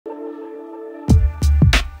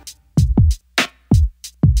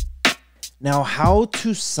Now, how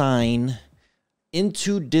to sign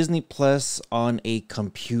into Disney Plus on a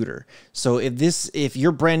computer. So if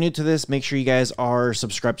you're brand new to this, make sure you guys are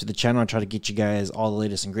subscribed to the channel. I try to get you guys all the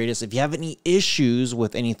latest and greatest. If you have any issues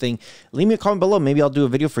with anything, leave me a comment below. Maybe I'll do a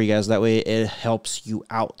video for you guys. That way it helps you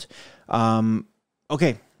out.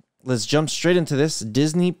 Okay, let's jump straight into this.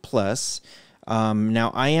 Disney Plus.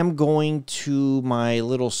 Now I am going to my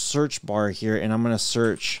little search bar here and I'm going to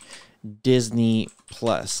search Disney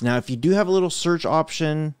Plus. Now, if you do have a little search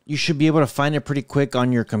option, you should be able to find it pretty quick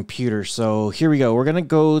on your computer. So here we go. We're going to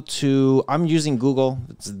go to, I'm using Google.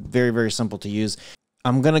 It's very, very simple to use.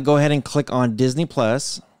 I'm going to go ahead and click on Disney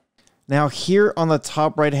Plus. Now here on the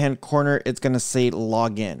top right-hand corner, it's going to say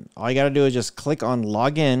login. All you got to do is just click on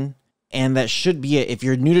login and that should be it. If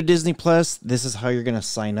you're new to Disney Plus, this is how you're going to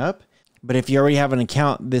sign up. But if you already have an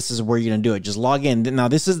account, this is where you're going to do it. Just log in. Now,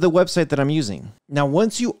 this is the website that I'm using. Now,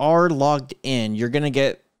 once you are logged in, you're going to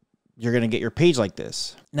get your page like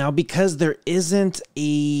this. Now, because there isn't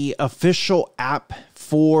a official app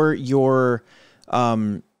for your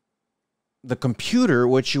the computer,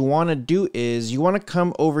 what you want to do is you want to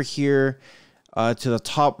come over here to the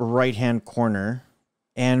top right-hand corner.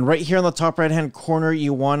 And right here on the top right-hand corner,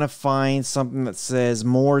 you want to find something that says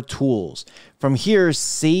more tools. From here,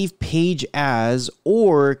 save page as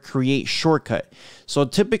or create shortcut. So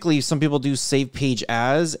typically some people do save page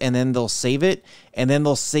as and then they'll save it and then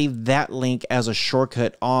they'll save that link as a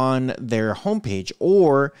shortcut on their homepage.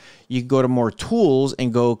 Or you go to more tools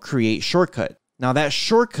and go create shortcut. Now that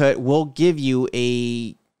shortcut will give you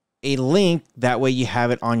a link, that way you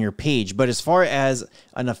have it on your page. But as far as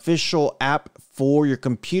an official app for your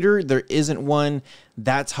computer, there isn't one.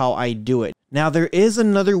 That's how I do it. Now there is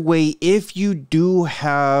another way. If you do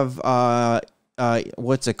have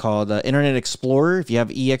what's it called, Internet Explorer, if you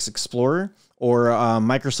have EX Explorer or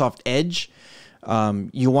Microsoft Edge,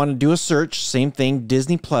 you want to do a search, same thing,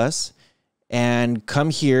 Disney Plus, and come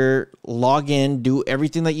here, log in, do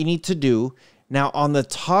everything that you need to do. Now on the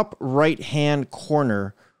top right hand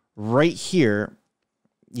corner right here,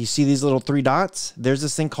 you see these little three dots? There's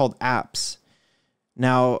this thing called apps.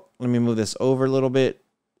 Now, let me move this over a little bit.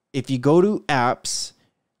 If you go to apps,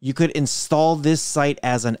 you could install this site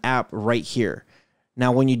as an app right here.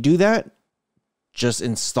 Now, when you do that, just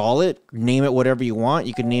install it, name it whatever you want.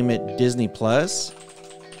 You can name it Disney Plus,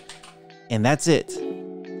 and that's it.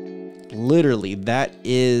 Literally, that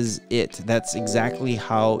is it. That's exactly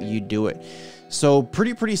how you do it. So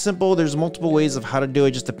pretty simple. There's multiple ways of how to do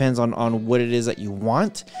it. Just depends on what it is that you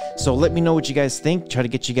want. So let me know what you guys think. Try to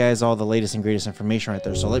get you guys all the latest and greatest information right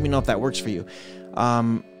there. So let me know if that works for you.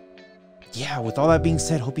 Yeah, with all that being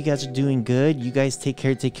said, hope you guys are doing good. You guys take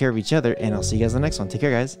care of each other, and I'll see you guys in the next one. Take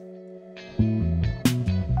care, guys.